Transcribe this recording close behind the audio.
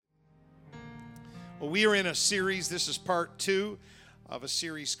Well, we are in a series. This is part 2 of a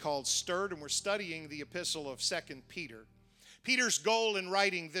series called Stirred, and we're studying the epistle of 2 Peter. Peter's goal in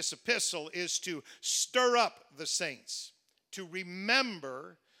writing this epistle is to stir up the saints, to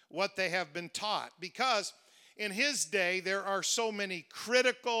remember what they have been taught. Because in his day, there are so many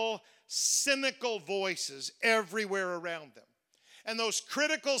critical, cynical voices everywhere around them. And those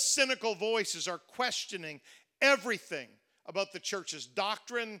critical, cynical voices are questioning everything about the church's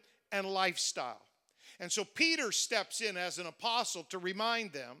doctrine and lifestyle. And so Peter steps in as an apostle to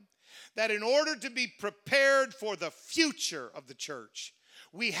remind them that in order to be prepared for the future of the church,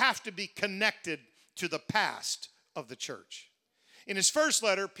 we have to be connected to the past of the church. In his first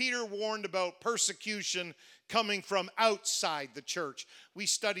letter, Peter warned about persecution coming from outside the church. We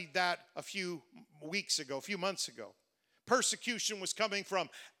studied that a few months ago. Persecution was coming from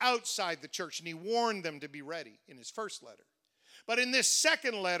outside the church, and he warned them to be ready in his first letter. But in this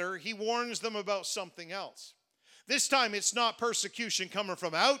second letter, he warns them about something else. This time, it's not persecution coming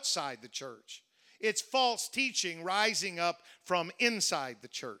from outside the church. It's false teaching rising up from inside the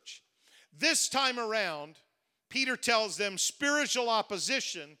church. This time around, Peter tells them spiritual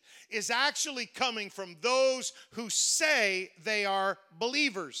opposition is actually coming from those who say they are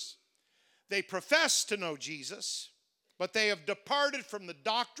believers. They profess to know Jesus, but they have departed from the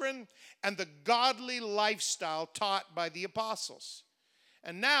doctrine and the godly lifestyle taught by the apostles.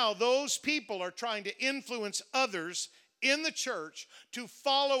 And now those people are trying to influence others in the church to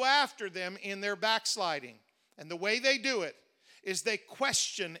follow after them in their backsliding. And the way they do it is they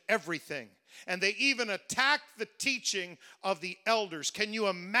question everything. And they even attack the teaching of the elders. Can you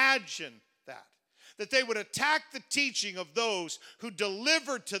imagine that? That they would attack the teaching of those who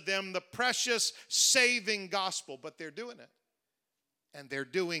delivered to them the precious saving gospel. But they're doing it. And they're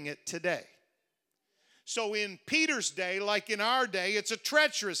doing it today. So in Peter's day, like in our day, it's a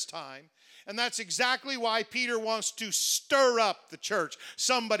treacherous time. And that's exactly why Peter wants to stir up the church.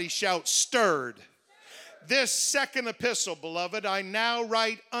 Somebody shout, stirred. This second epistle, beloved, I now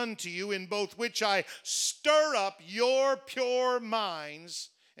write unto you, in both which I stir up your pure minds.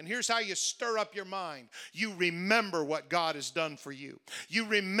 And here's how you stir up your mind. You remember what God has done for you. You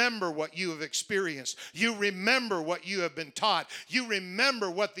remember what you have experienced. You remember what you have been taught. You remember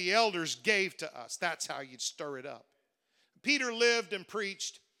what the elders gave to us. That's how you stir it up. Peter lived and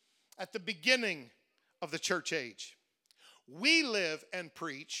preached at the beginning of the church age. We live and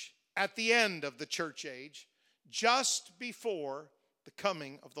preach at the end of the church age, just before the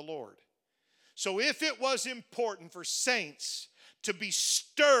coming of the Lord. So if it was important for saints to be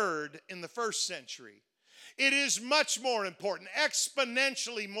stirred in the first century, it is much more important,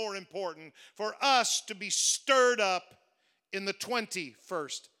 exponentially more important, for us to be stirred up in the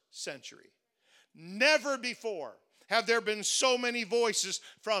 21st century. Never before have there been so many voices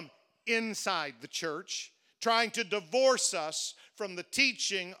from inside the church trying to divorce us from the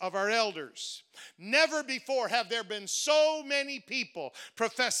teaching of our elders. Never before have there been so many people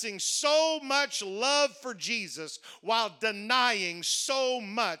professing so much love for Jesus while denying so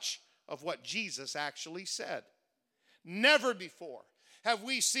much of what Jesus actually said. Never before have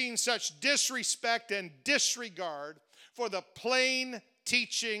we seen such disrespect and disregard for the plain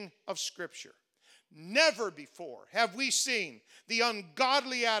teaching of Scripture. Never before have we seen the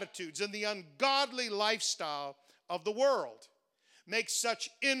ungodly attitudes and the ungodly lifestyle of the world make such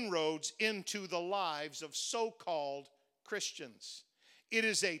inroads into the lives of so-called Christians. It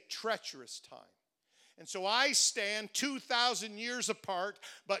is a treacherous time. And so I stand 2,000 years apart,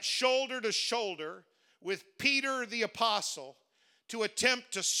 but shoulder to shoulder with Peter the apostle to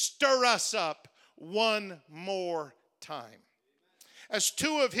attempt to stir us up one more time. As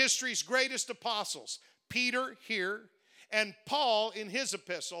two of history's greatest apostles, Peter here and Paul in his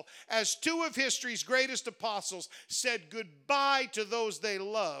epistle, as two of history's greatest apostles said goodbye to those they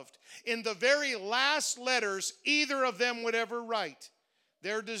loved, in the very last letters either of them would ever write,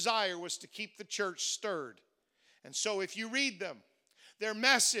 their desire was to keep the church stirred. And so if you read them, their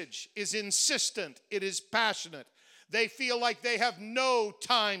message is insistent, it is passionate. They feel like they have no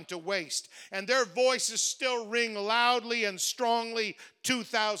time to waste, and their voices still ring loudly and strongly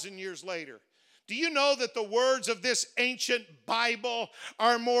 2,000 years later. Do you know that the words of this ancient Bible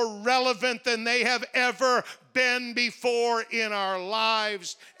are more relevant than they have ever been before in our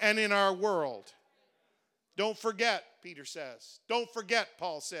lives and in our world? Don't forget, Peter says. Don't forget,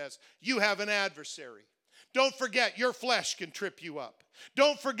 Paul says, you have an adversary. Don't forget, your flesh can trip you up.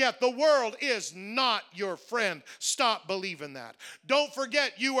 Don't forget, the world is not your friend. Stop believing that. Don't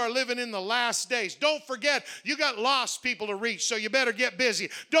forget, you are living in the last days. Don't forget, you got lost people to reach, so you better get busy.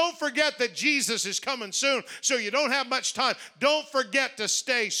 Don't forget that Jesus is coming soon, so you don't have much time. Don't forget to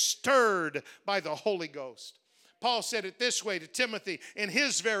stay stirred by the Holy Ghost. Paul said it this way to Timothy in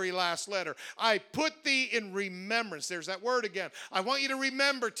his very last letter. I put thee in remembrance. There's that word again. I want you to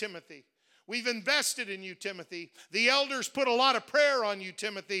remember, Timothy. We've invested in you, Timothy. The elders put a lot of prayer on you,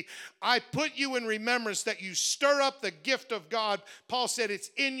 Timothy. I put you in remembrance that you stir up the gift of God. Paul said it's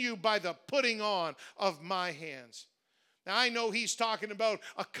in you by the putting on of my hands. Now, I know he's talking about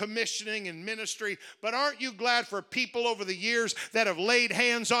a commissioning and ministry, but aren't you glad for people over the years that have laid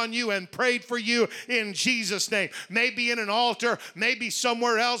hands on you and prayed for you in Jesus' name? Maybe in an altar, maybe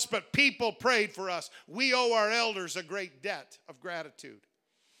somewhere else, but people prayed for us. We owe our elders a great debt of gratitude.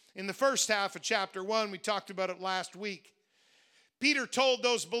 In the first half of chapter 1, we talked about it last week. Peter told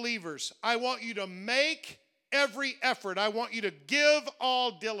those believers, I want you to make every effort. I want you to give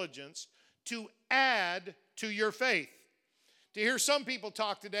all diligence to add to your faith. To hear some people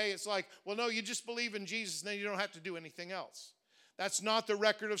talk today, it's like, well, no, you just believe in Jesus and then you don't have to do anything else. That's not the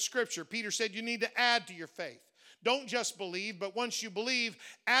record of Scripture. Peter said you need to add to your faith. Don't just believe, but once you believe,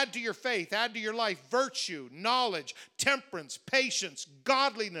 add to your faith, add to your life virtue, knowledge, temperance, patience,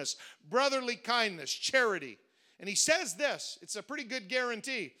 godliness, brotherly kindness, charity. And he says this, it's a pretty good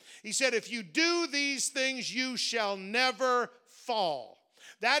guarantee. He said, if you do these things, you shall never fall.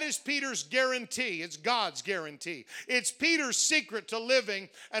 That is Peter's guarantee. It's God's guarantee. It's Peter's secret to living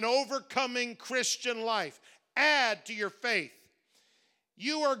an overcoming Christian life. Add to your faith.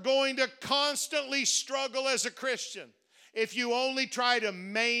 You are going to constantly struggle as a Christian if you only try to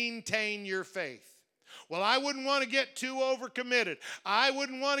maintain your faith. Well, I wouldn't want to get too overcommitted. I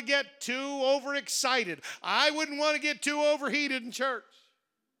wouldn't want to get too overexcited. I wouldn't want to get too overheated in church.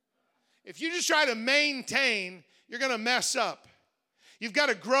 If you just try to maintain, you're going to mess up. You've got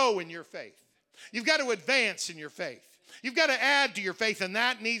to grow in your faith. You've got to advance in your faith. You've got to add to your faith, and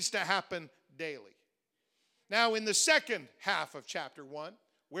that needs to happen daily. Now, in the second half of chapter 1,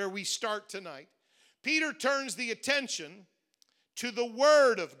 where we start tonight, Peter turns the attention to the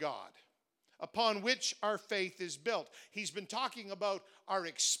Word of God upon which our faith is built. He's been talking about our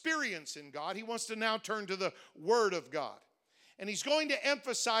experience in God. He wants to now turn to the Word of God. And he's going to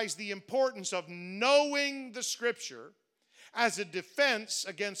emphasize the importance of knowing the Scripture as a defense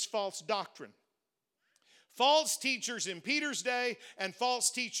against false doctrine. False teachers in Peter's day and false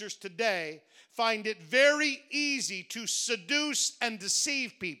teachers today find it very easy to seduce and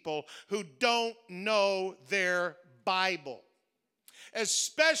deceive people who don't know their Bible,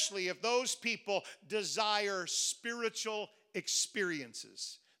 especially if those people desire spiritual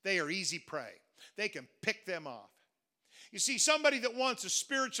experiences. They are easy prey. They can pick them off. You see, somebody that wants a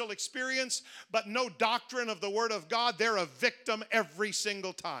spiritual experience but no doctrine of the Word of God, they're a victim every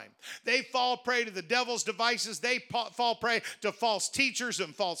single time. They fall prey to the devil's devices. They fall prey to false teachers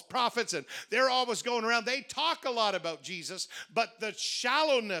and false prophets, and they're always going around. They talk a lot about Jesus, but the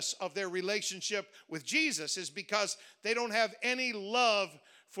shallowness of their relationship with Jesus is because they don't have any love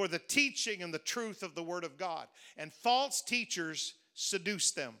for the teaching and the truth of the Word of God. And false teachers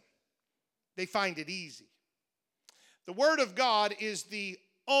seduce them. They find it easy. The Word of God is the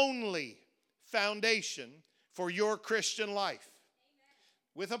only foundation for your Christian life.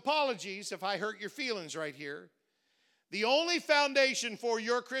 With apologies if I hurt your feelings right here, the only foundation for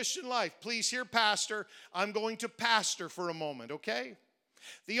your Christian life, please hear pastor, I'm going to pastor for a moment, okay?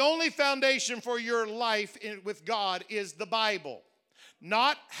 The only foundation for your life with God is the Bible,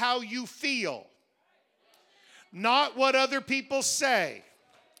 not how you feel, not what other people say,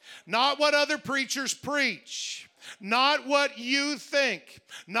 not what other preachers preach, not what you think,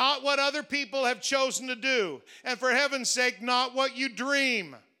 not what other people have chosen to do, and for heaven's sake, not what you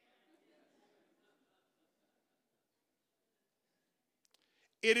dream.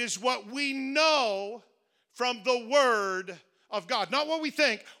 It is what we know from the Word of God. Not what we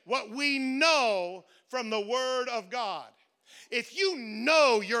think, what we know from the Word of God. If you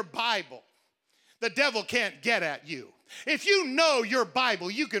know your Bible, the devil can't get at you. If you know your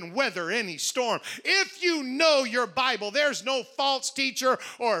Bible, you can weather any storm. If you know your Bible, there's no false teacher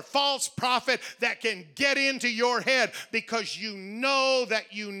or false prophet that can get into your head because you know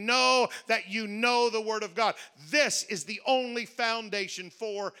that you know that you know the Word of God. This is the only foundation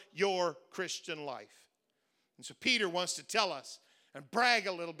for your Christian life. And so Peter wants to tell us and brag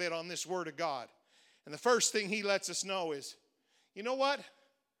a little bit on this Word of God. And the first thing he lets us know is, you know what?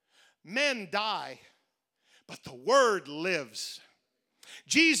 Men die, but the Word lives.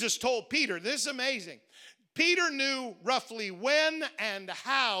 Jesus told Peter, this is amazing. Peter knew roughly when and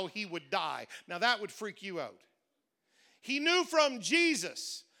how he would die. Now that would freak you out. He knew from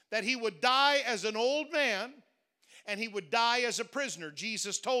Jesus that he would die as an old man and he would die as a prisoner.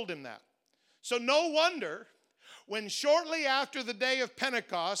 Jesus told him that. So no wonder when shortly after the day of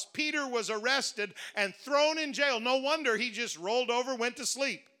Pentecost, Peter was arrested and thrown in jail. No wonder he just rolled over, went to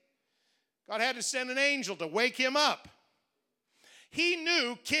sleep. God had to send an angel to wake him up. He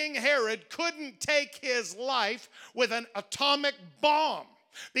knew King Herod couldn't take his life with an atomic bomb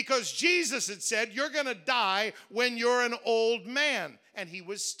because Jesus had said, you're going to die when you're an old man, and he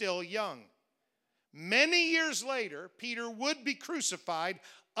was still young. Many years later, Peter would be crucified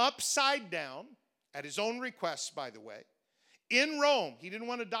upside down, at his own request, by the way, in Rome. He didn't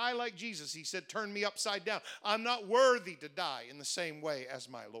want to die like Jesus. He said, turn me upside down. I'm not worthy to die in the same way as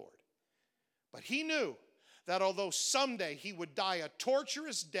my Lord. But he knew that although someday he would die a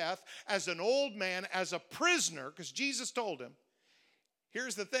torturous death as an old man, as a prisoner, because Jesus told him,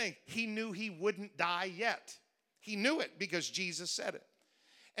 here's the thing, he knew he wouldn't die yet. He knew it because Jesus said it.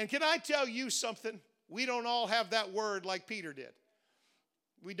 And can I tell you something? We don't all have that word like Peter did.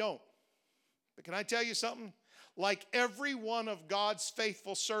 We don't. But can I tell you something? Like every one of God's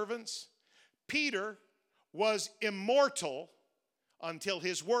faithful servants, Peter was immortal until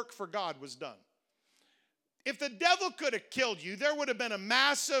his work for God was done. If the devil could have killed you, there would have been a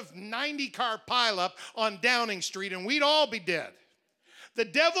massive 90-car pileup on Downing Street, and we'd all be dead. The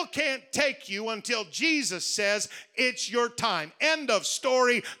devil can't take you until Jesus says it's your time. End of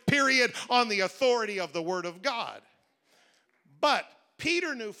story, period, on the authority of the Word of God. But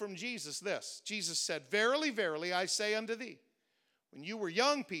Peter knew from Jesus this. Jesus said, verily, verily, I say unto thee, when you were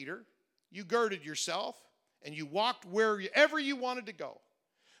young, Peter, you girded yourself and you walked wherever you wanted to go.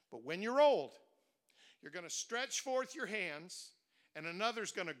 But when you're old, you're going to stretch forth your hands, and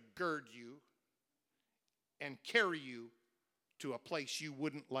another's going to gird you and carry you to a place you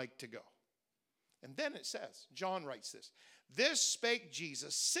wouldn't like to go. And then it says, John writes this, this spake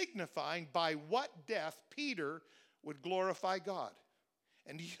Jesus, signifying by what death Peter would glorify God.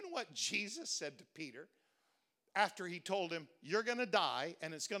 And do you know what Jesus said to Peter after he told him, you're going to die,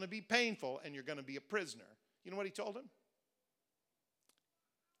 and it's going to be painful, and you're going to be a prisoner? You know what he told him?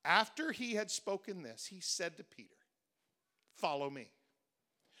 After he had spoken this, he said to Peter, follow me.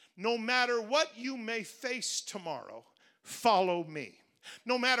 No matter what you may face tomorrow, follow me.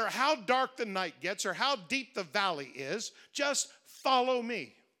 No matter how dark the night gets or how deep the valley is, just follow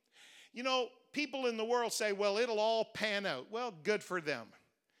me. You know, people in the world say, well, it'll all pan out. Well, good for them.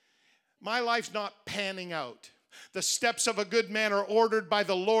 My life's not panning out. The steps of a good man are ordered by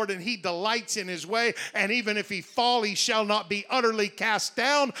the Lord, and he delights in his way. And even if he fall, he shall not be utterly cast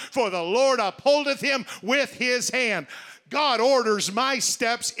down, for the Lord upholdeth him with his hand. God orders my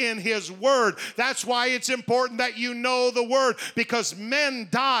steps in his word. That's why it's important that you know the word, because men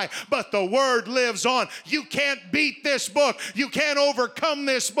die, but the word lives on. You can't beat this book. You can't overcome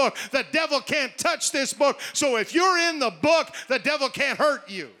this book. The devil can't touch this book. So if you're in the book, the devil can't hurt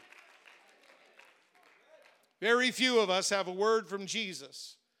you. Very few of us have a word from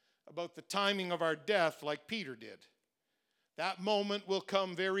Jesus about the timing of our death like Peter did. That moment will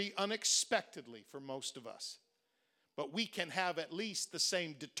come very unexpectedly for most of us. But we can have at least the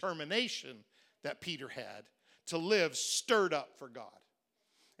same determination that Peter had to live stirred up for God.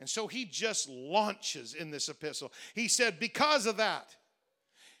 And so he just launches in this epistle. He said, because of that,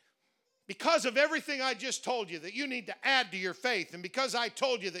 because of everything I just told you that you need to add to your faith, and because I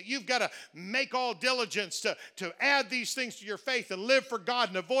told you that you've got to make all diligence to add these things to your faith and live for God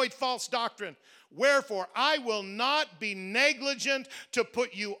and avoid false doctrine, wherefore I will not be negligent to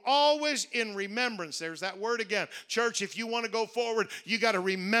put you always in remembrance. There's that word again. Church, if you want to go forward, you got to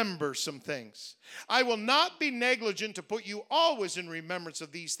remember some things. I will not be negligent to put you always in remembrance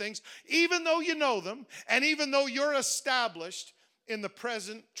of these things, even though you know them and even though you're established in the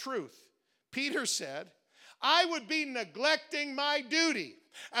present truth. Peter said, I would be neglecting my duty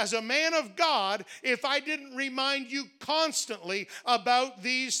as a man of God if I didn't remind you constantly about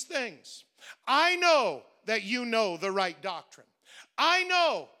these things. I know that you know the right doctrine. I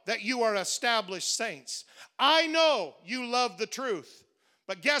know that you are established saints. I know you love the truth.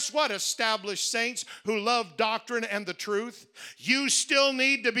 But guess what, established saints who love doctrine and the truth? You still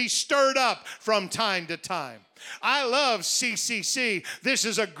need to be stirred up from time to time. I love CCC. This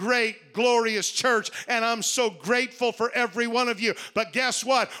is a great, glorious church, and I'm so grateful for every one of you. But guess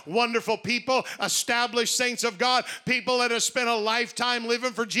what? Wonderful people, established saints of God, people that have spent a lifetime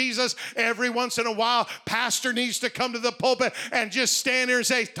living for Jesus. Every once in a while, pastor needs to come to the pulpit and just stand here and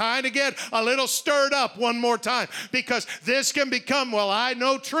say, time to get a little stirred up one more time, because this can become, well, I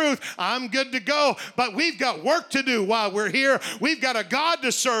know truth, I'm good to go, but we've got work to do while we're here. We've got a God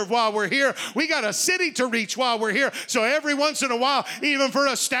to serve while we're here. We got a city to reach while we're here. So every once in a while, even for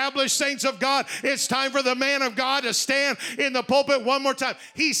established saints of God, it's time for the man of God to stand in the pulpit one more time.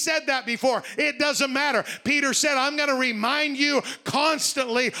 He said that before. It doesn't matter. Peter said, I'm going to remind you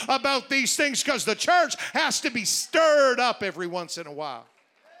constantly about these things, because the church has to be stirred up every once in a while.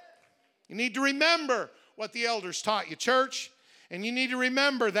 You need to remember what the elders taught you, church, and you need to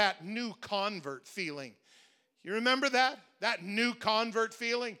remember that new convert feeling. You remember that? That new convert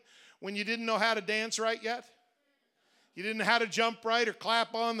feeling when you didn't know how to dance right yet? You didn't know how to jump right or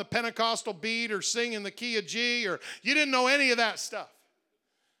clap on the Pentecostal beat or sing in the key of G, or you didn't know any of that stuff.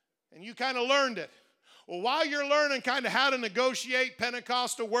 And you kind of learned it. Well, while you're learning kind of how to negotiate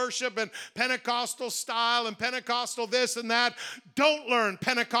Pentecostal worship and Pentecostal style and Pentecostal this and that, don't learn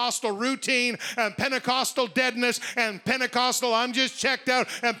Pentecostal routine and Pentecostal deadness and Pentecostal I'm just checked out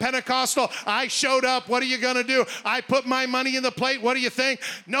and Pentecostal I showed up. What are you going to do? I put my money in the plate. What do you think?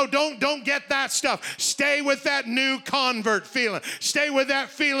 No, don't get that stuff. Stay with that new convert feeling. Stay with that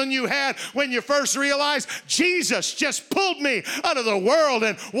feeling you had when you first realized Jesus just pulled me out of the world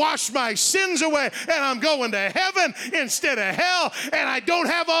and washed my sins away, and I'm going to heaven instead of hell, and I don't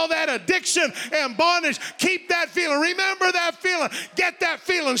have all that addiction and bondage. Keep that feeling. Remember that feeling. Get that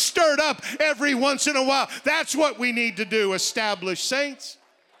feeling stirred up every once in a while. That's what we need to do, established saints.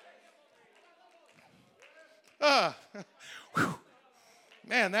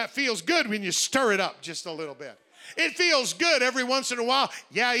 Man, that feels good when you stir it up just a little bit. It feels good every once in a while.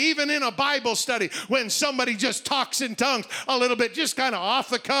 Yeah, even in a Bible study, when somebody just talks in tongues a little bit, just kind of off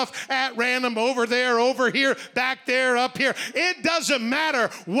the cuff, at random, over there, over here, back there, up here. It doesn't matter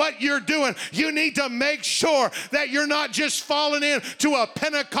what you're doing. You need to make sure that you're not just falling into a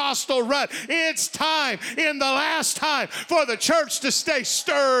Pentecostal rut. It's time, in the last time, for the church to stay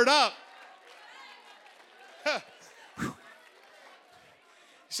stirred up.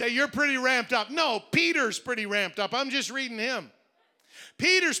 Say, you're pretty ramped up. No, Peter's pretty ramped up. I'm just reading him.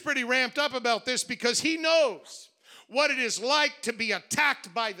 Peter's pretty ramped up about this because he knows what it is like to be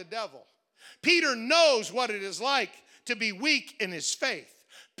attacked by the devil. Peter knows what it is like to be weak in his faith.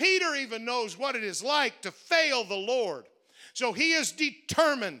 Peter even knows what it is like to fail the Lord. So he is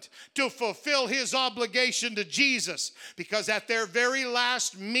determined to fulfill his obligation to Jesus, because at their very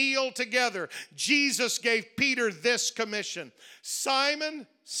last meal together, Jesus gave Peter this commission. Simon,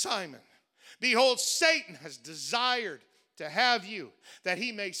 Simon, behold, Satan has desired to have you, that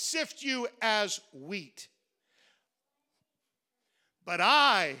he may sift you as wheat. But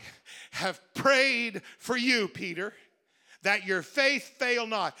I have prayed for you, Peter, that your faith fail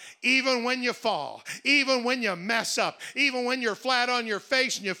not, even when you fall, even when you mess up, even when you're flat on your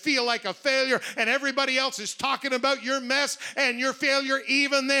face and you feel like a failure and everybody else is talking about your mess and your failure.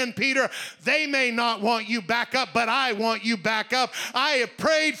 Even then, Peter, they may not want you back up, but I want you back up. I have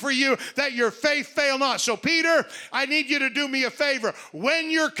prayed for you that your faith fail not. So Peter, I need you to do me a favor. When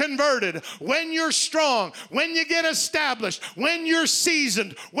you're converted, when you're strong, when you get established, when you're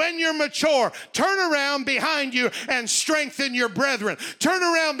seasoned, when you're mature, turn around behind you and strengthen your brethren. Turn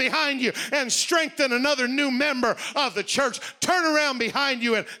around behind you and strengthen another new member of the church. Turn around behind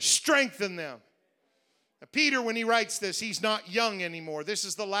you and strengthen them. Now, Peter, when he writes this, he's not young anymore. This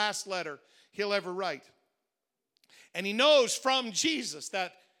is the last letter he'll ever write. And he knows from Jesus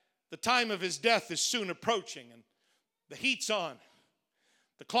that the time of his death is soon approaching, and the heat's on.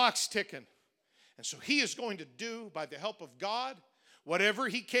 The clock's ticking. And so he is going to do, by the help of God, whatever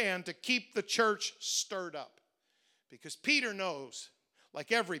he can to keep the church stirred up. Because Peter knows,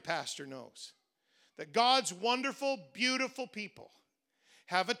 like every pastor knows, that God's wonderful, beautiful people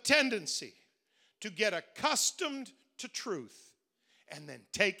have a tendency to get accustomed to truth and then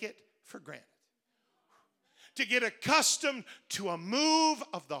take it for granted. To get accustomed to a move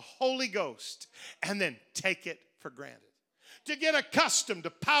of the Holy Ghost and then take it for granted. To get accustomed to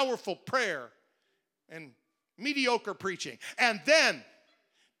powerful prayer and mediocre preaching and then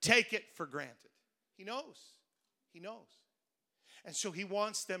take it for granted. He knows. He knows. And so he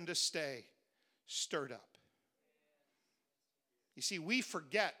wants them to stay stirred up. You see, we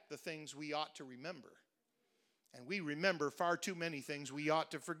forget the things we ought to remember. And we remember far too many things we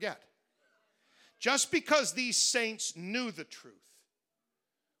ought to forget. Just because these saints knew the truth,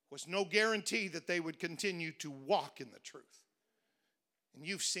 was no guarantee that they would continue to walk in the truth. And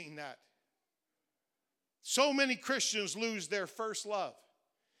you've seen that. So many Christians lose their first love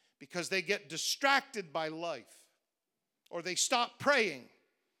because they get distracted by life, or they stop praying,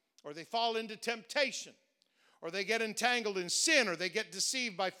 or they fall into temptation, or they get entangled in sin, or they get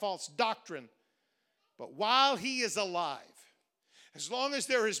deceived by false doctrine. But while he is alive, as long as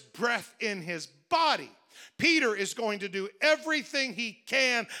there is breath in his body, Peter is going to do everything he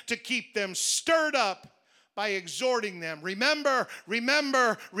can to keep them stirred up by exhorting them. Remember,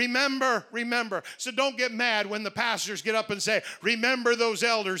 remember, remember, remember. So don't get mad when the pastors get up and say, remember those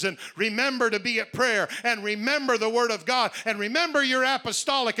elders, and remember to be at prayer, and remember the word of God, and remember you're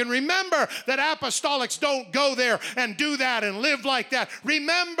apostolic, and remember that apostolics don't go there and do that and live like that.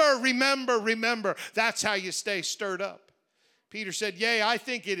 Remember, remember, remember. That's how you stay stirred up. Peter said, yea, I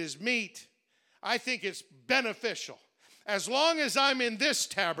think it is meet. I think it's beneficial, as long as I'm in this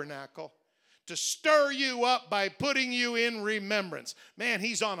tabernacle, to stir you up by putting you in remembrance. Man,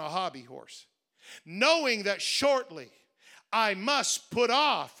 he's on a hobby horse. Knowing that shortly I must put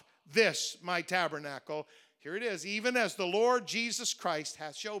off this, my tabernacle. Here it is. Even as the Lord Jesus Christ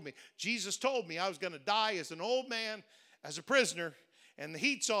hath showed me. Jesus told me I was going to die as an old man, as a prisoner, and the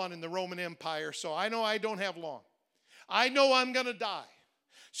heat's on in the Roman Empire, so I know I don't have long. I know I'm going to die.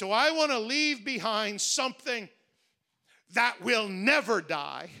 So I want to leave behind something that will never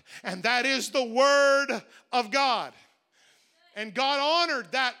die, and that is the Word of God. And God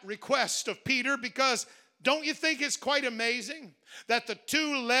honored that request of Peter, because don't you think it's quite amazing that the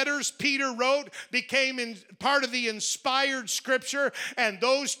 2 letters Peter wrote became part of the inspired scripture, and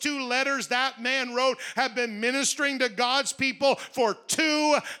those 2 letters that man wrote have been ministering to God's people for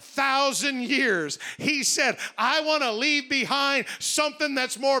 2,000 years. He said, I want to leave behind something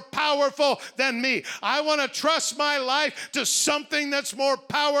that's more powerful than me. I want to trust my life to something that's more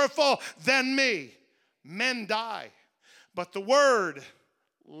powerful than me. Men die, but the word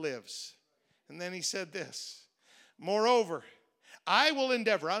lives. And then he said this, moreover, I will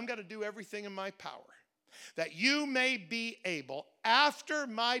endeavor, I'm going to do everything in my power, that you may be able, after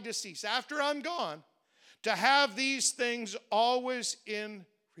my decease, after I'm gone, to have these things always in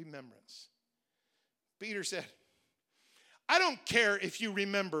remembrance. Peter said, I don't care if you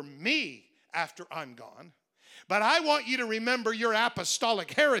remember me after I'm gone, but I want you to remember your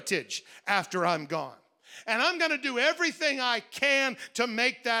apostolic heritage after I'm gone. And I'm going to do everything I can to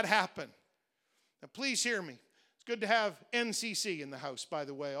make that happen. Now, please hear me. It's good to have NCC in the house, by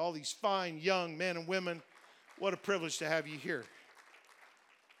the way. All these fine young men and women. What a privilege to have you here.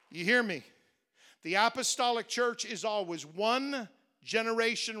 You hear me? The apostolic church is always one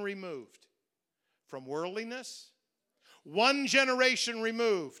generation removed from worldliness, one generation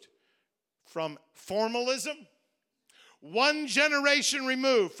removed from formalism, one generation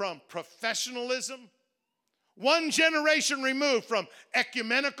removed from professionalism, one generation removed from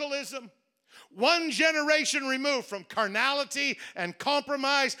ecumenicalism, one generation removed from carnality and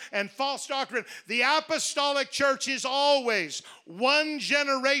compromise and false doctrine. The apostolic church is always one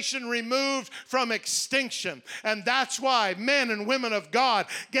generation removed from extinction. And that's why men and women of God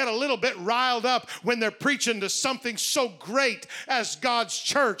get a little bit riled up when they're preaching to something so great as God's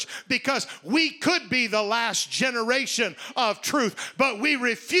church, because we could be the last generation of truth, but we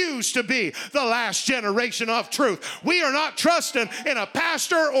refuse to be the last generation of truth. We are not trusting in a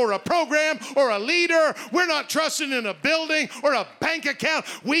pastor or a program or a leader. We're not trusting in a building or a bank account.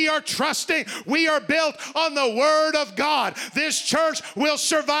 We are trusting. We are built on the Word of God. This church will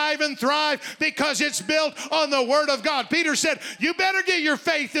survive and thrive because it's built on the Word of God. Peter said, you better get your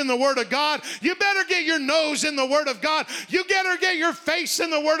faith in the Word of God. You better get your nose in the Word of God. You better get your face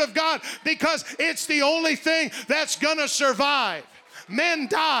in the Word of God, because it's the only thing that's going to survive. Men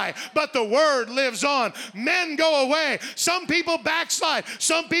die, but the word lives on. Men go away. Some people backslide.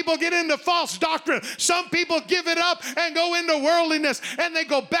 Some people get into false doctrine. Some people give it up and go into worldliness, and they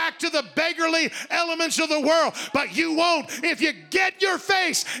go back to the beggarly elements of the world. But you won't if you get your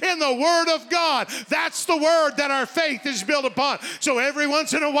face in the Word of God. That's the Word that our faith is built upon. So every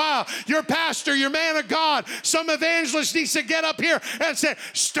once in a while, your pastor, your man of God, some evangelist needs to get up here and say,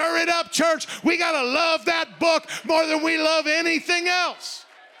 stir it up, church. We got to love that book more than we love anything else.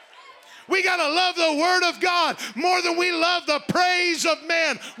 We got to love the Word of God more than we love the praise of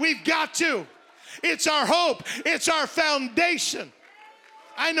man. We've got to. It's our hope. It's our foundation.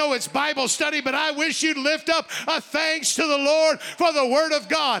 I know it's Bible study, but I wish you'd lift up a thanks to the Lord for the Word of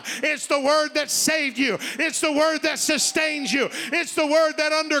God. It's the Word that saved you. It's the Word that sustains you. It's the Word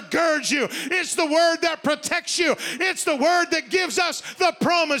that undergirds you. It's the Word that protects you. It's the Word that gives us the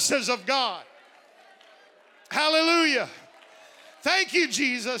promises of God. Hallelujah. Thank you,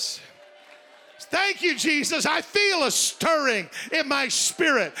 Jesus. Thank you, Jesus. I feel a stirring in my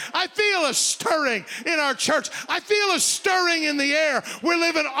spirit. I feel a stirring in our church. I feel a stirring in the air. We're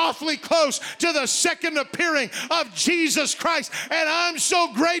living awfully close to the second appearing of Jesus Christ. And I'm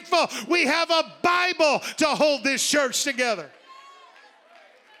so grateful we have a Bible to hold this church together.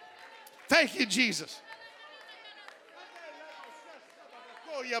 Thank you, Jesus.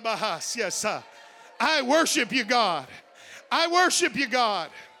 Yes, sir. I worship you, God. I worship you, God.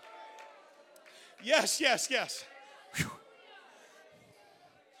 Yes, yes, yes. Whew.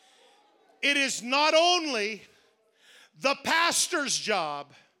 It is not only the pastor's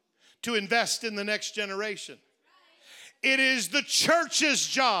job to invest in the next generation. It is the church's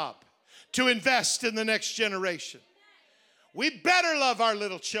job to invest in the next generation. We better love our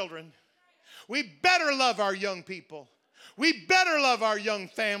little children. We better love our young people. We better love our young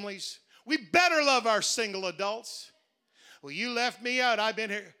families. We better love our single adults. Well, you left me out. I've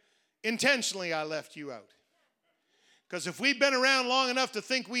been here. Intentionally, I left you out. Because if we've been around long enough to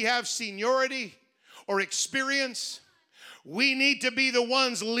think we have seniority or experience, we need to be the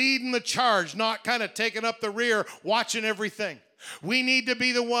ones leading the charge, not kind of taking up the rear, watching everything. We need to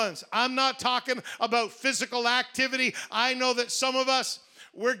be the ones. I'm not talking about physical activity. I know that some of us,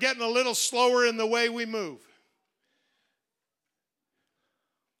 we're getting a little slower in the way we move.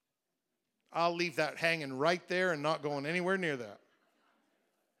 I'll leave that hanging right there and not going anywhere near that.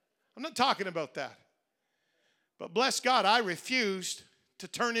 I'm not talking about that. But bless God, I refused to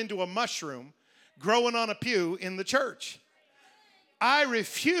turn into a mushroom growing on a pew in the church. I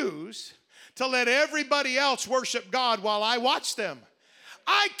refuse to let everybody else worship God while I watch them.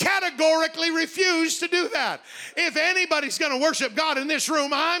 I categorically refuse to do that. If anybody's going to worship God in this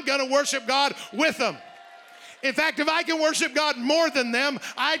room, I'm going to worship God with them. In fact, if I can worship God more than them,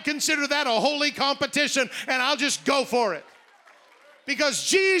 I'd consider that a holy competition, and I'll just go for it. Because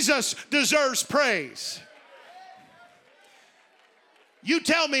Jesus deserves praise. You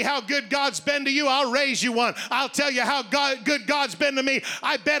tell me how good God's been to you, I'll raise you one. I'll tell you how good God's been to me.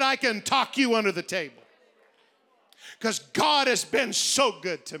 I bet I can talk you under the table. Because God has been so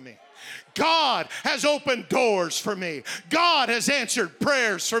good to me. God has opened doors for me. God has answered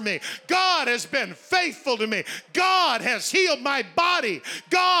prayers for me. God has been faithful to me. God has healed my body.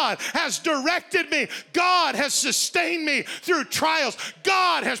 God has directed me. God has sustained me through trials.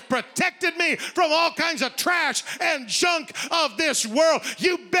 God has protected me from all kinds of trash and junk of this world.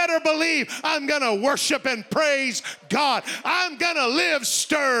 You better believe I'm going to worship and praise God. I'm going to live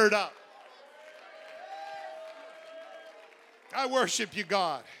stirred up. I worship you,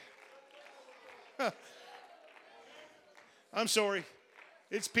 God. I'm sorry.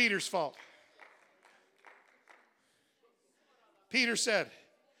 It's Peter's fault. Peter said,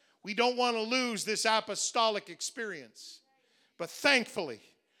 we don't want to lose this apostolic experience. But thankfully,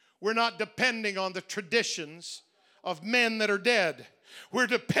 we're not depending on the traditions of men that are dead. We're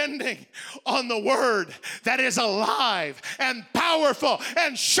depending on the word that is alive and powerful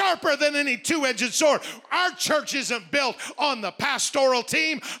and sharper than any two-edged sword. Our church isn't built on the pastoral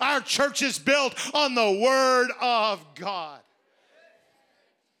team. Our church is built on the word of God.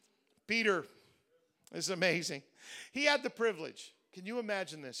 Peter is amazing. He had the privilege. Can you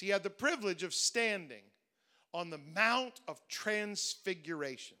imagine this? He had the privilege of standing on the Mount of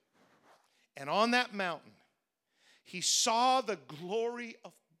Transfiguration. And on that mountain, he saw the glory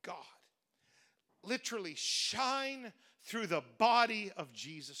of God literally shine through the body of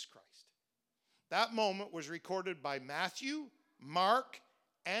Jesus Christ. That moment was recorded by Matthew, Mark,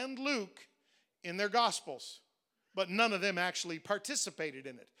 and Luke in their Gospels, but none of them actually participated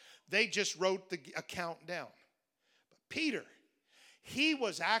in it. They just wrote the account down. But Peter, he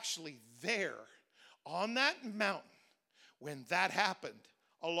was actually there on that mountain when that happened,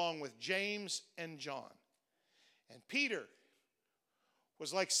 along with James and John. And Peter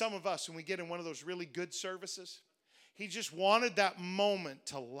was like some of us when we get in one of those really good services. He just wanted that moment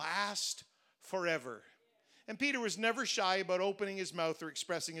to last forever. And Peter was never shy about opening his mouth or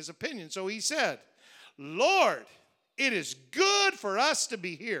expressing his opinion. So he said, Lord, it is good for us to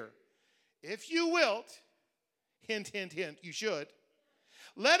be here. If you wilt, hint, hint, hint, you should.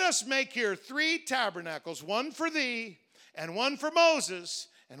 Let us make here 3 tabernacles, one for thee, and one for Moses,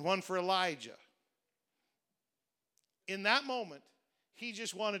 and one for Elijah. In that moment, he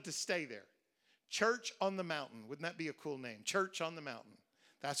just wanted to stay there. Church on the mountain. Wouldn't that be a cool name? Church on the mountain.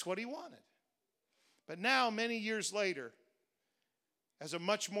 That's what he wanted. But now, many years later, as a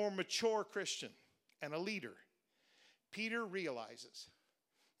much more mature Christian and a leader, Peter realizes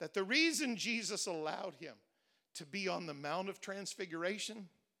that the reason Jesus allowed him to be on the Mount of Transfiguration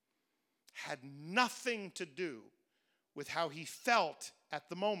had nothing to do with how he felt at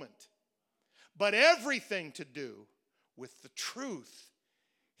the moment, but everything to do with the truth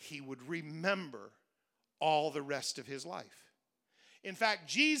he would remember all the rest of his life. In fact,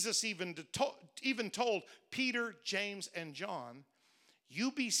 Jesus even told Peter, James, and John,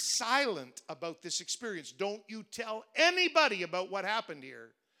 you be silent about this experience. Don't you tell anybody about what happened here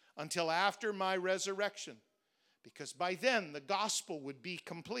until after my resurrection, because by then the gospel would be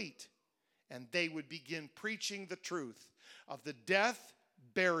complete and they would begin preaching the truth of the death,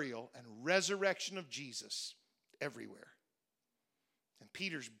 burial, and resurrection of Jesus everywhere. And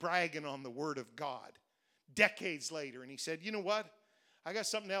Peter's bragging on the word of God decades later, and he said, you know what? I got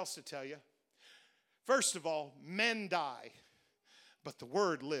something else to tell you. First of all, men die, but the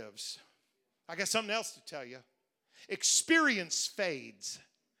word lives. I got something else to tell you. Experience fades,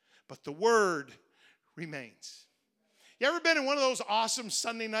 but the word remains. You ever been in one of those awesome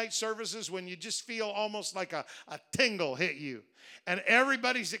Sunday night services when you just feel almost like a tingle hit you? And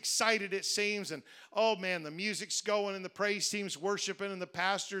everybody's excited, it seems. And, oh, man, the music's going and the praise team's worshiping and the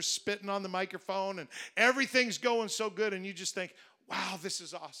pastor's spitting on the microphone and everything's going so good. And you just think, wow, this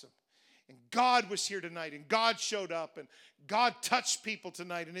is awesome. And God was here tonight and God showed up and God touched people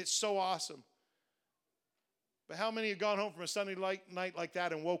tonight and it's so awesome. But how many have gone home from a Sunday night like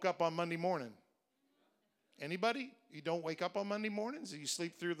that and woke up on Monday morning? Anybody? You don't wake up on Monday mornings? You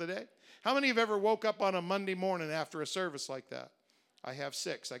sleep through the day? How many have ever woke up on a Monday morning after a service like that? I have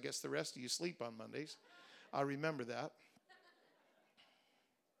 6. I guess the rest of you sleep on Mondays. I remember that.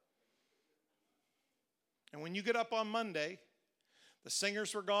 And when you get up on Monday, the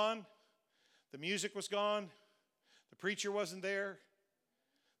singers were gone, the music was gone, the preacher wasn't there,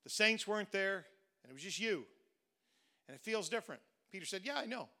 the saints weren't there, and it was just you. And it feels different. Peter said, yeah, I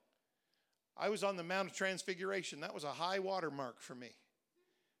know. I was on the Mount of Transfiguration. That was a high water mark for me.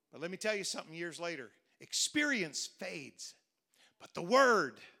 But let me tell you something years later. Experience fades, but the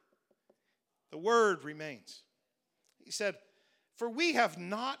word remains. He said, for we have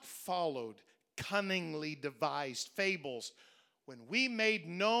not followed cunningly devised fables when we made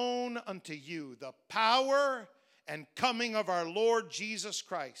known unto you the power and coming of our Lord Jesus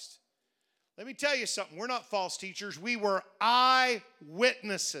Christ. Let me tell you something. We're not false teachers. We were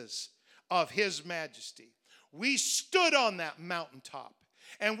eyewitnesses of his majesty. We stood on that mountaintop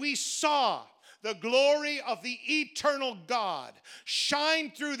and we saw the glory of the eternal God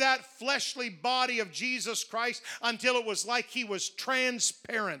shine through that fleshly body of Jesus Christ until it was like he was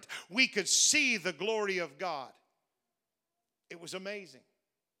transparent. We could see the glory of God. It was amazing.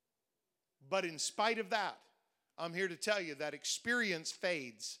 But in spite of that, I'm here to tell you that experience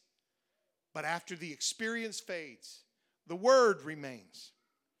fades. But after the experience fades, the word remains.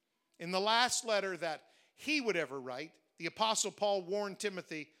 In the last letter that he would ever write, the Apostle Paul warned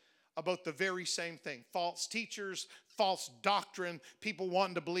Timothy about the very same thing. False teachers, false doctrine, people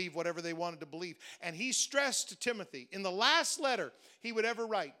wanting to believe whatever they wanted to believe. And he stressed to Timothy, in the last letter he would ever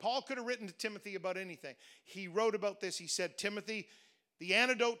write, Paul could have written to Timothy about anything. He wrote about this. He said, Timothy, the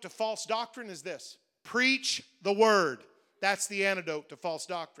antidote to false doctrine is this: preach the word. That's the antidote to false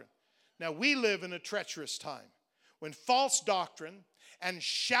doctrine. Now, we live in a treacherous time when false doctrine and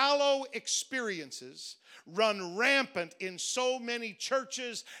shallow experiences run rampant in so many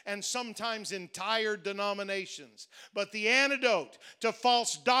churches and sometimes entire denominations. But the antidote to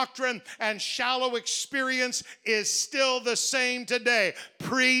false doctrine and shallow experience is still the same today.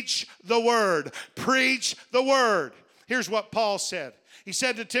 Preach the word. Preach the word. Here's what Paul said. He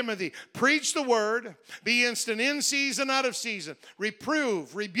said to Timothy, preach the word, be instant in season, out of season.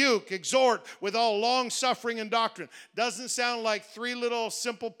 Reprove, rebuke, exhort with all long suffering and doctrine. Doesn't sound like 3 little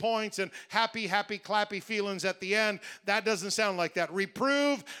simple points and happy, clappy feelings at the end. That doesn't sound like that.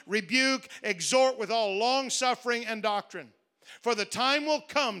 Reprove, rebuke, exhort with all long suffering and doctrine. For the time will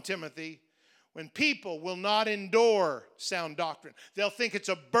come, Timothy, when people will not endure sound doctrine. They'll think it's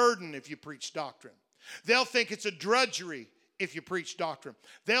a burden if you preach doctrine. They'll think it's a drudgery if you preach doctrine.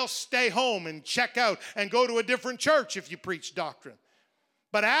 They'll stay home and check out and go to a different church if you preach doctrine.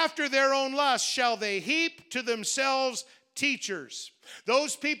 But after their own lust shall they heap to themselves teachers.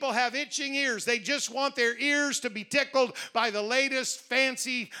 Those people have itching ears. They just want their ears to be tickled by the latest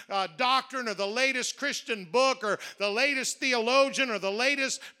fancy doctrine or the latest Christian book or the latest theologian or the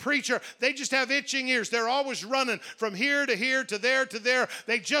latest preacher. They just have itching ears. They're always running from here to here to there to there.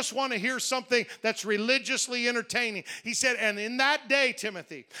 They just want to hear something that's religiously entertaining. He said, and in that day,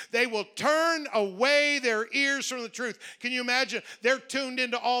 Timothy, they will turn away their ears from the truth. Can you imagine? They're tuned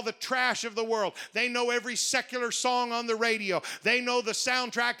into all the trash of the world. They know every secular song on the radio. They know know the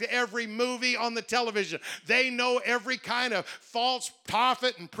soundtrack to every movie on the television. They know every kind of false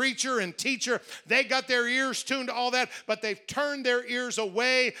prophet and preacher and teacher. They got their ears tuned to all that, but they've turned their ears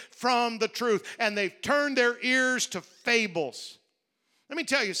away from the truth, and they've turned their ears to fables. Let me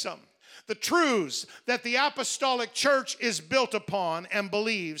tell you something. The truths that the apostolic church is built upon and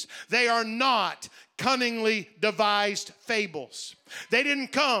believes, they are not cunningly devised fables. They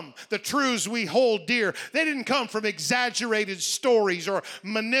didn't come, the truths we hold dear, they didn't come from exaggerated stories or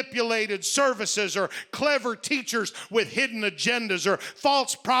manipulated services or clever teachers with hidden agendas or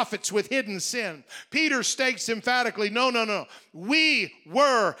false prophets with hidden sin. Peter states emphatically, no. We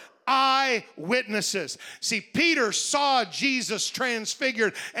were eyewitnesses. See, Peter saw Jesus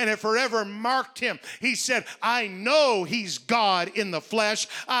transfigured, and it forever marked him. He said, I know he's God in the flesh.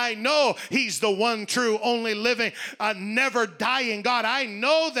 I know he's the one true, only living, never dying God. I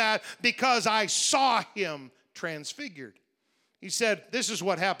know that because I saw him transfigured. He said, this is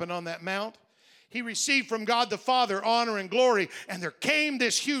what happened on that mount. He received from God the Father honor and glory, and there came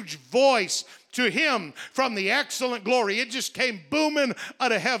this huge voice to him from the excellent glory. It just came booming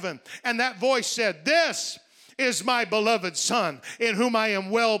out of heaven. And that voice said, this is my beloved Son, in whom I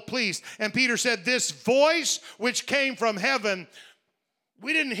am well pleased. And Peter said, this voice which came from heaven,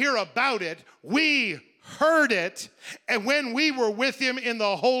 we didn't hear about it. We heard it, and when we were with him in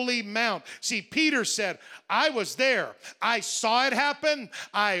the holy mount. See, Peter said, I was there. I saw it happen.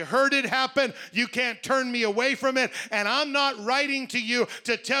 I heard it happen. You can't turn me away from it. And I'm not writing to you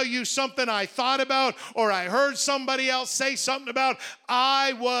to tell you something I thought about or I heard somebody else say something about.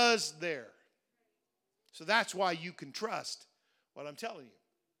 I was there. So that's why you can trust what I'm telling you.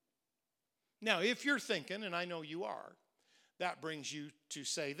 Now, if you're thinking, and I know you are, that brings you to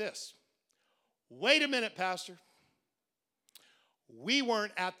say this. Wait a minute, Pastor. We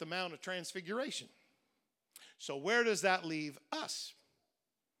weren't at the Mount of Transfiguration. So where does that leave us?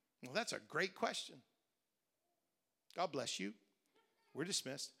 Well, that's a great question. God bless you. We're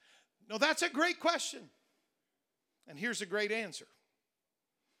dismissed. No, that's a great question. And here's a great answer.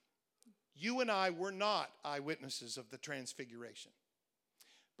 You and I were not eyewitnesses of the Transfiguration.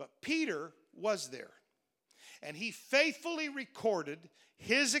 But Peter was there. And he faithfully recorded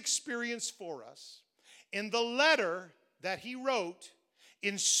his experience for us in the letter that he wrote,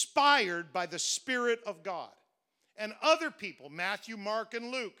 inspired by the Spirit of God. And other people, Matthew, Mark, and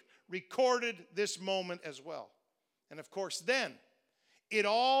Luke, recorded this moment as well. And of course, then, it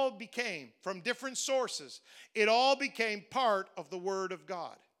all became, from different sources, it all became part of the Word of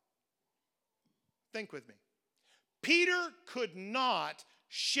God. Think with me. Peter could not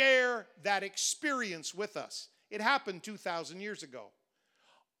share that experience with us. It happened 2,000 years ago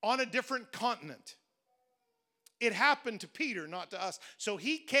on a different continent. It happened to Peter, not to us. So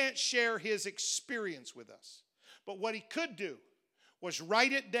he can't share his experience with us. But what he could do was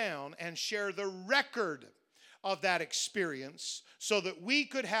write it down and share the record of that experience so that we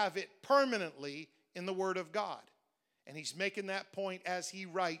could have it permanently in the Word of God. And he's making that point as he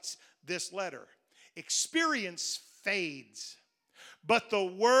writes this letter. Experience fades, but the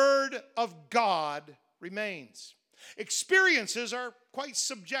Word of God remains. Experiences are quite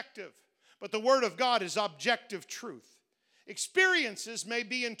subjective, but the Word of God is objective truth. Experiences may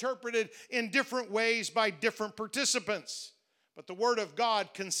be interpreted in different ways by different participants, but the Word of God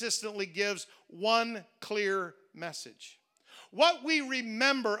consistently gives one clear message. What we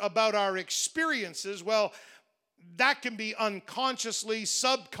remember about our experiences, well, that can be unconsciously,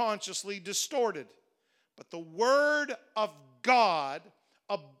 subconsciously distorted. But the Word of God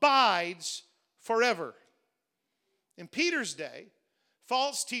abides forever. In Peter's day,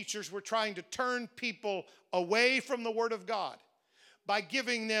 false teachers were trying to turn people away from the Word of God by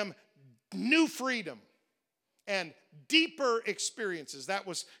giving them new freedom and deeper experiences. That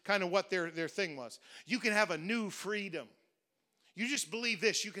was kind of what their thing was. You can have a new freedom. You just believe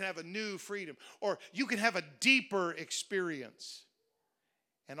this, you can have a new freedom. Or you can have a deeper experience.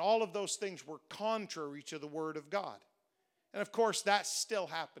 And all of those things were contrary to the Word of God. And of course, that's still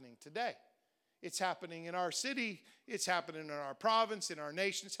happening today. It's happening in our city. It's happening in our province, in our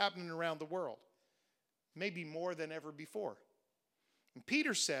nation. It's happening around the world. Maybe more than ever before. And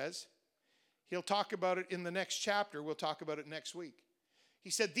Peter says, he'll talk about it in the next chapter. We'll talk about it next week.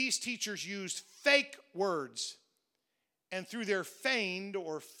 He said these teachers used fake words. And through their feigned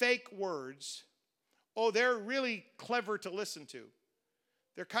or fake words, they're really clever to listen to.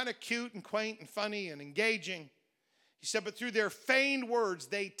 They're kind of cute and quaint and funny and engaging. He said, but through their feigned words,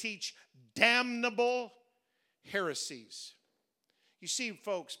 they teach damnable heresies. You see,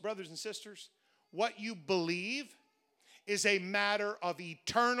 folks, brothers and sisters, what you believe is a matter of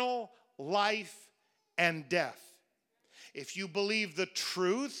eternal life and death. If you believe the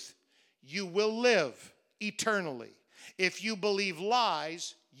truth, you will live eternally. If you believe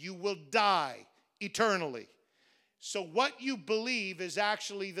lies, you will die eternally. So what you believe is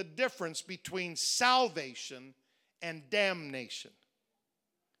actually the difference between salvation and damnation.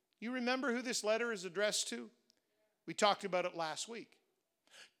 You remember who this letter is addressed to? We talked about it last week.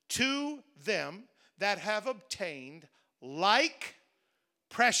 To them that have obtained like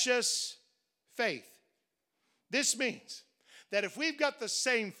precious faith. This means that if we've got the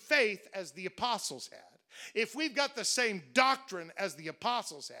same faith as the apostles had, if we've got the same doctrine as the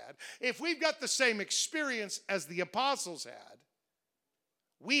apostles had, if we've got the same experience as the apostles had,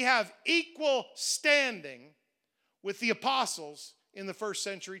 we have equal standing with the apostles in the first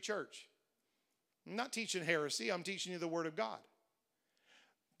century church. I'm not teaching heresy, I'm teaching you the Word of God.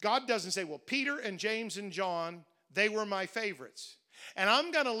 God doesn't say, well, Peter and James and John, they were my favorites. And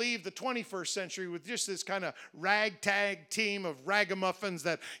I'm going to leave the 21st century with just this kind of ragtag team of ragamuffins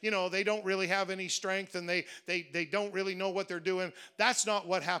that, they don't really have any strength and they don't really know what they're doing. That's not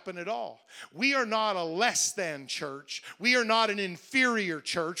what happened at all. We are not a less than church. We are not an inferior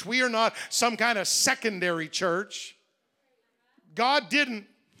church. We are not some kind of secondary church. God didn't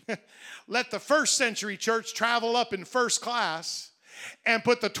let the first century church travel up in first class and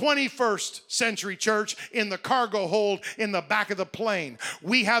put the 21st century church in the cargo hold in the back of the plane.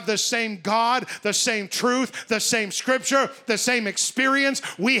 We have the same God, the same truth, the same scripture, the same experience.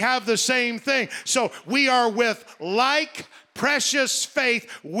 We have the same thing. So we are with like precious faith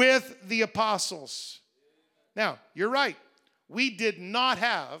with the apostles. Now, you're right. We did not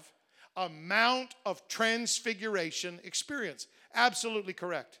have a Mount of Transfiguration experience. Absolutely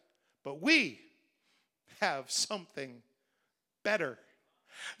correct. But we have something better.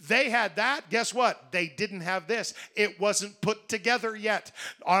 They had that. Guess what? They didn't have this. It wasn't put together yet.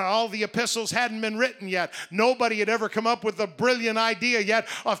 All the epistles hadn't been written yet. Nobody had ever come up with a brilliant idea yet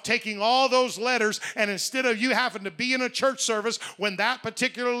of taking all those letters, and instead of you having to be in a church service when that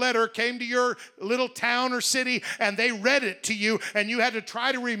particular letter came to your little town or city and they read it to you and you had to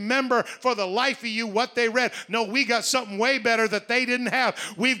try to remember for the life of you what they read. No, we got something way better that they didn't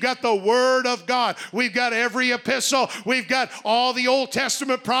have. We've got the Word of God. We've got every epistle. We've got all the Old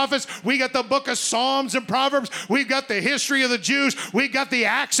Testament prophets. We got the book of Psalms and Proverbs. We've got the history of the Jews. We've got the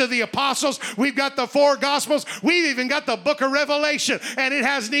Acts of the Apostles. We've got the 4 Gospels. We've even got the book of Revelation, and it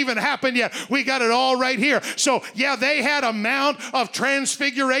hasn't even happened yet. We got it all right here. So, yeah, they had a Mount of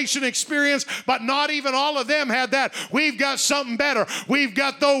Transfiguration experience, but not even all of them had that. We've got something better. We've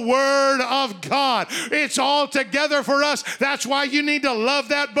got the Word of God. It's all together for us. That's why you need to love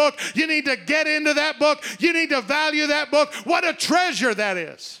that book. You need to get into that book. You need to value that book. What a treasure that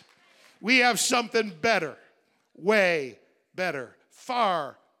is. We have something better, way better,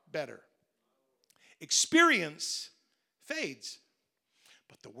 far better. Experience fades,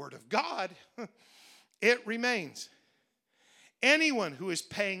 but the Word of God, it remains. Anyone who is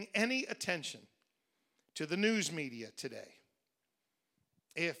paying any attention to the news media today,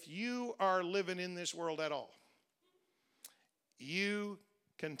 if you are living in this world at all, you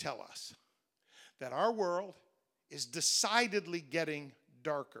can tell us that our world is decidedly getting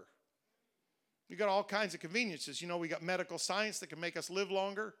darker. We got all kinds of conveniences. We got medical science that can make us live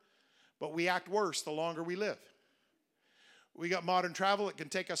longer, but we act worse the longer we live. We got modern travel that can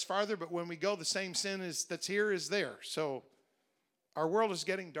take us farther, but when we go, the same sin that's here is there. So our world is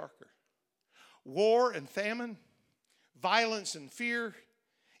getting darker. War and famine, violence and fear,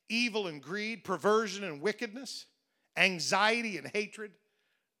 evil and greed, perversion and wickedness, anxiety and hatred,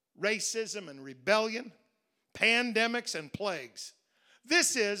 racism and rebellion, pandemics and plagues.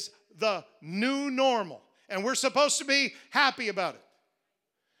 This is the new normal, and we're supposed to be happy about it.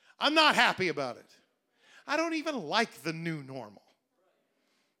 I'm not happy about it. I don't even like the new normal.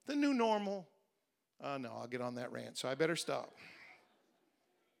 The new normal, no, I'll get on that rant, so I better stop.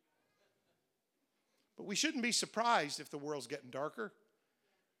 But we shouldn't be surprised if the world's getting darker,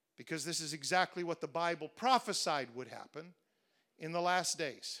 because this is exactly what the Bible prophesied would happen in the last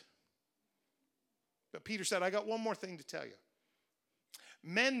days. But Peter said, I got one more thing to tell you.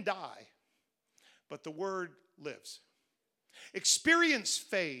 Men die, but the Word lives. Experience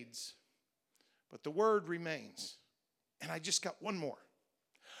fades, but the Word remains. And I just got one more.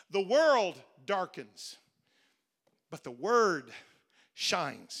 The world darkens, but the Word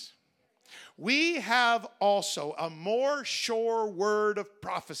shines. We have also a more sure word of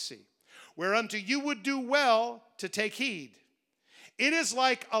prophecy, whereunto you would do well to take heed. It is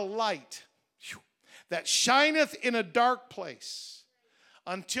like a light that shineth in a dark place,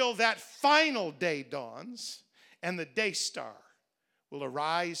 until that final day dawns and the day star will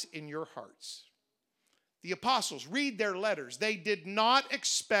arise in your hearts. The apostles, read their letters. They did not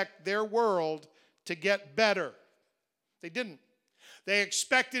expect their world to get better. They didn't. They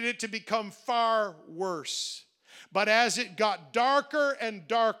expected it to become far worse. But as it got darker and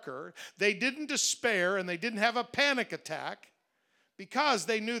darker, they didn't despair and they didn't have a panic attack, because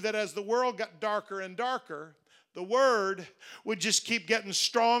they knew that as the world got darker and darker, the word would just keep getting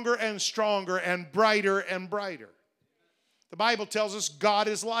stronger and stronger and brighter. The Bible tells us God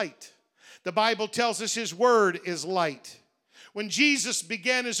is light. The Bible tells us his word is light. When Jesus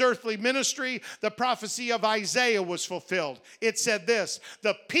began his earthly ministry, the prophecy of Isaiah was fulfilled. It said this: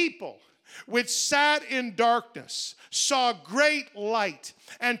 the people which sat in darkness saw great light,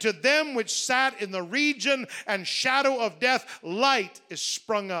 and to them which sat in the region and shadow of death, light is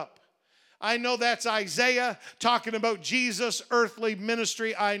sprung up. I know that's Isaiah talking about Jesus' earthly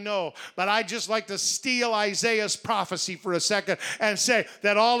ministry, I know. But I just like to steal Isaiah's prophecy for a second and say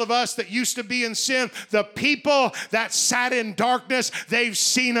that all of us that used to be in sin, the people that sat in darkness, they've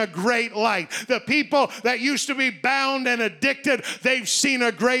seen a great light. The people that used to be bound and addicted, they've seen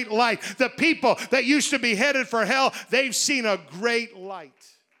a great light. The people that used to be headed for hell, they've seen a great light.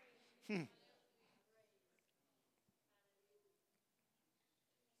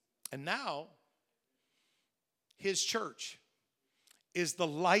 And now, his church is the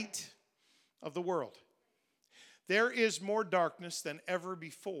light of the world. There is more darkness than ever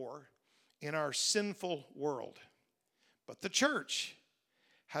before in our sinful world. But the church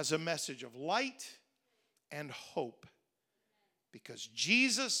has a message of light and hope, because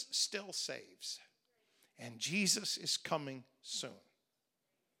Jesus still saves, and Jesus is coming soon.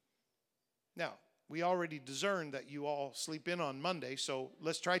 Now, we already discerned that you all sleep in on Monday, so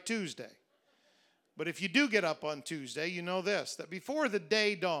let's try Tuesday. But if you do get up on Tuesday, you know this, that before the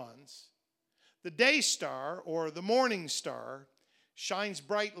day dawns, the day star or the morning star shines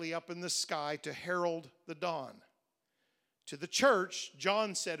brightly up in the sky to herald the dawn. To the church,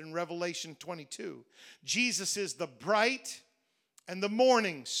 John said in Revelation 22, Jesus is the bright and the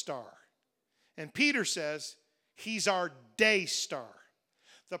morning star. And Peter says he's our day star.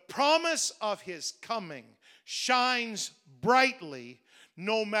 The promise of his coming shines brightly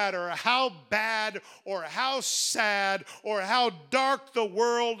no matter how bad or how sad or how dark the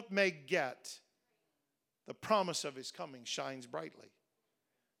world may get. The promise of his coming shines brightly.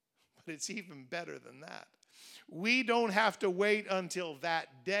 But it's even better than that. We don't have to wait until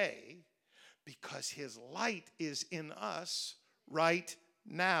that day, because his light is in us right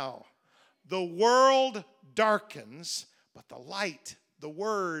now. The world darkens, but the light, the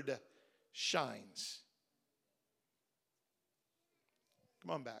word, shines. Come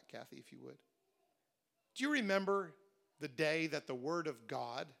on back, Kathy, if you would. Do you remember the day that the word of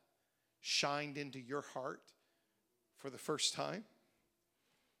God shined into your heart for the first time?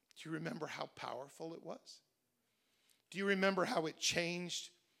 Do you remember how powerful it was? Do you remember how it changed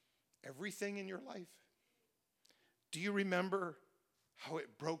everything in your life? Do you remember how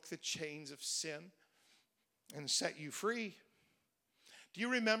it broke the chains of sin and set you free? Do you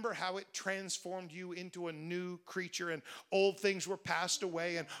remember how it transformed you into a new creature, and old things were passed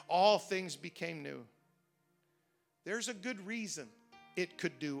away and all things became new? There's a good reason it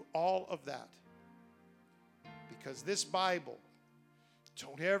could do all of that. Because this Bible,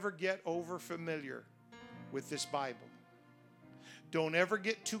 don't ever get over familiar with this Bible. Don't ever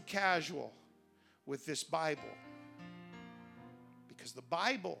get too casual with this Bible. Because the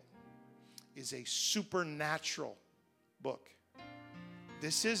Bible is a supernatural book.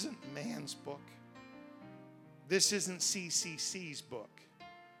 This isn't man's book. This isn't CCC's book.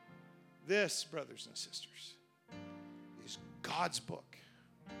 This, brothers and sisters, is God's book.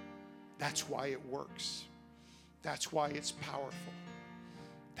 That's why it works. That's why it's powerful.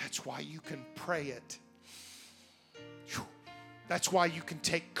 That's why you can pray it. That's why you can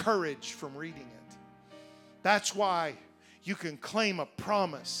take courage from reading it. That's why you can claim a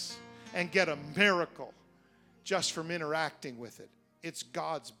promise and get a miracle just from interacting with it. It's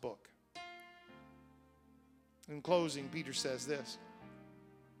God's book. In closing, Peter says this: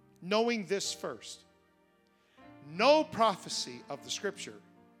 knowing this first, no prophecy of the Scripture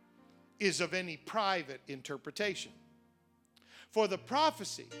is of any private interpretation. For the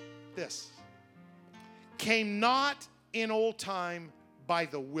prophecy, this, came not in old time by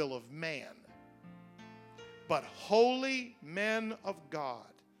the will of man, but holy men of God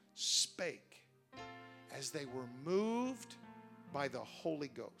spake as they were moved by the Holy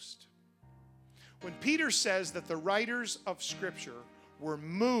Ghost. When Peter says that the writers of Scripture were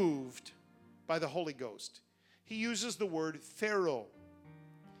moved by the Holy Ghost, he uses the word phero.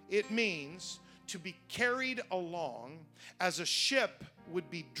 It means to be carried along as a ship would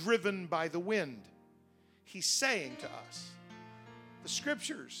be driven by the wind. he's saying to us, the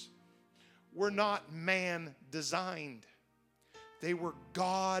scriptures were not man-designed. They were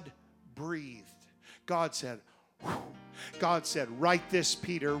God-breathed. God said, whew. God said, write this,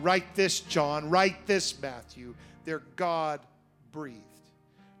 Peter, write this, John, write this, Matthew. They're God-breathed.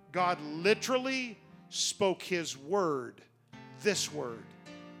 God literally spoke his word, this word,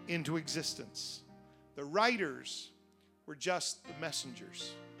 into existence. The writers were just the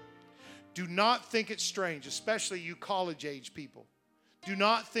messengers. Do not think it's strange, especially you college-age people. Do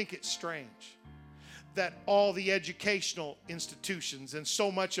not think it's strange that all the educational institutions and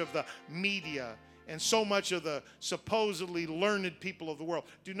so much of the media and so much of the supposedly learned people of the world,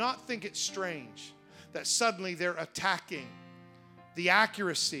 do not think it's strange that suddenly they're attacking the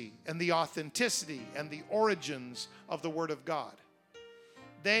accuracy and the authenticity and the origins of the Word of God.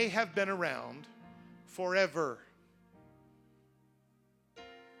 They have been around forever.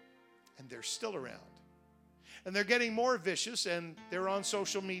 And they're still around. And they're getting more vicious, and they're on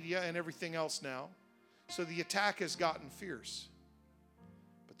social media and everything else now. So the attack has gotten fierce.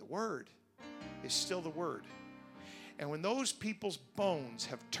 But the Word is still the Word. And when those people's bones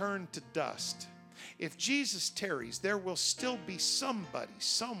have turned to dust, if Jesus tarries, there will still be somebody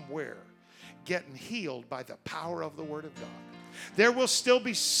somewhere getting healed by the power of the Word of God. There will still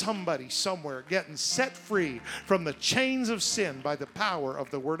be somebody somewhere getting set free from the chains of sin by the power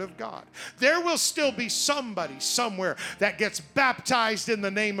of the Word of God. There will still be somebody somewhere that gets baptized in the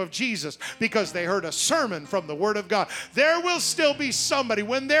name of Jesus because they heard a sermon from the Word of God. There will still be somebody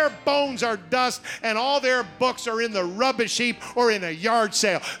when their bones are dust and all their books are in the rubbish heap or in a yard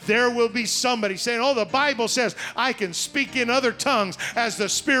sale. There will be somebody saying, oh, the Bible says I can speak in other tongues as the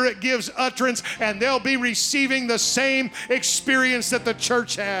Spirit gives utterance, and they'll be receiving the same experience that the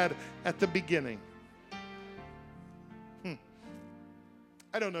church had at the beginning.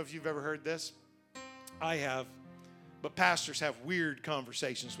 I don't know if you've ever heard this. I have. But pastors have weird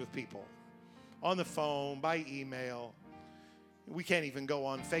conversations with people on the phone, by email. We can't even go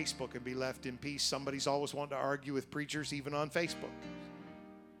on Facebook and be left in peace. Somebody's always wanting to argue with preachers, even on Facebook.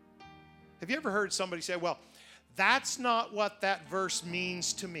 Have you ever heard somebody say, well, that's not what that verse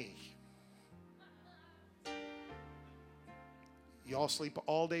means to me? Y'all sleep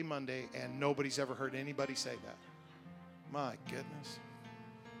all day Monday, and nobody's ever heard anybody say that. My goodness.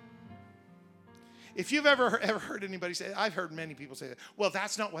 If you've ever heard anybody say, I've heard many people say that, well,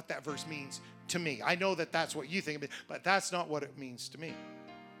 that's not what that verse means to me. I know that that's what you think of it, but that's not what it means to me.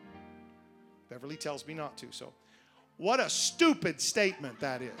 Beverly tells me not to, so what a stupid statement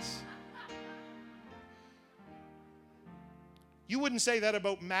that is. You wouldn't say that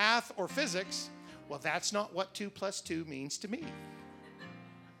about math or physics. Well, that's not what 2 + 2 means to me.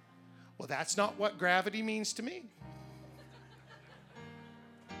 Well, that's not what gravity means to me.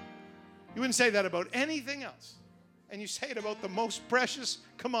 You wouldn't say that about anything else. And you say it about the most precious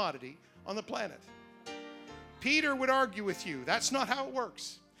commodity on the planet. Peter would argue with you. That's not how it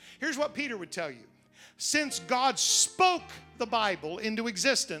works. Here's what Peter would tell you. Since God spoke the Bible into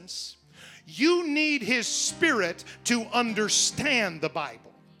existence, you need His Spirit to understand the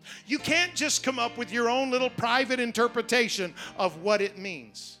Bible. You can't just come up with your own little private interpretation of what it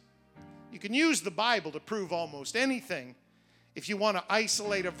means. You can use the Bible to prove almost anything if you want to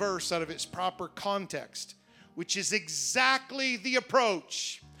isolate a verse out of its proper context, which is exactly the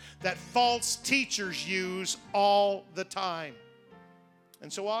approach that false teachers use all the time.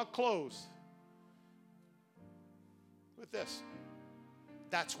 And so I'll close with this.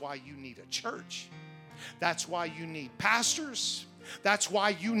 That's why you need a church. That's why you need pastors. That's why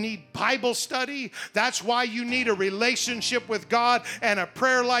you need Bible study. That's why you need a relationship with God and a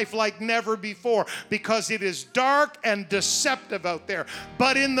prayer life like never before, because it is dark and deceptive out there.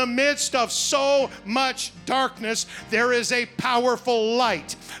 But in the midst of so much darkness, there is a powerful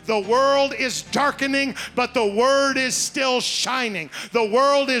light. The world is darkening, but the Word is still shining. The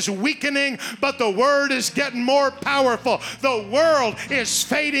world is weakening, but the Word is getting more powerful. The world is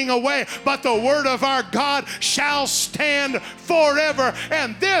fading away, but the Word of our God shall stand forever.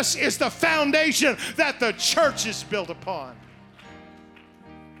 And this is the foundation that the church is built upon.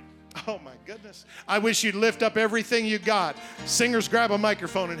 Oh my goodness. I wish you'd lift up everything you got. Singers, grab a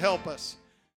microphone and help us.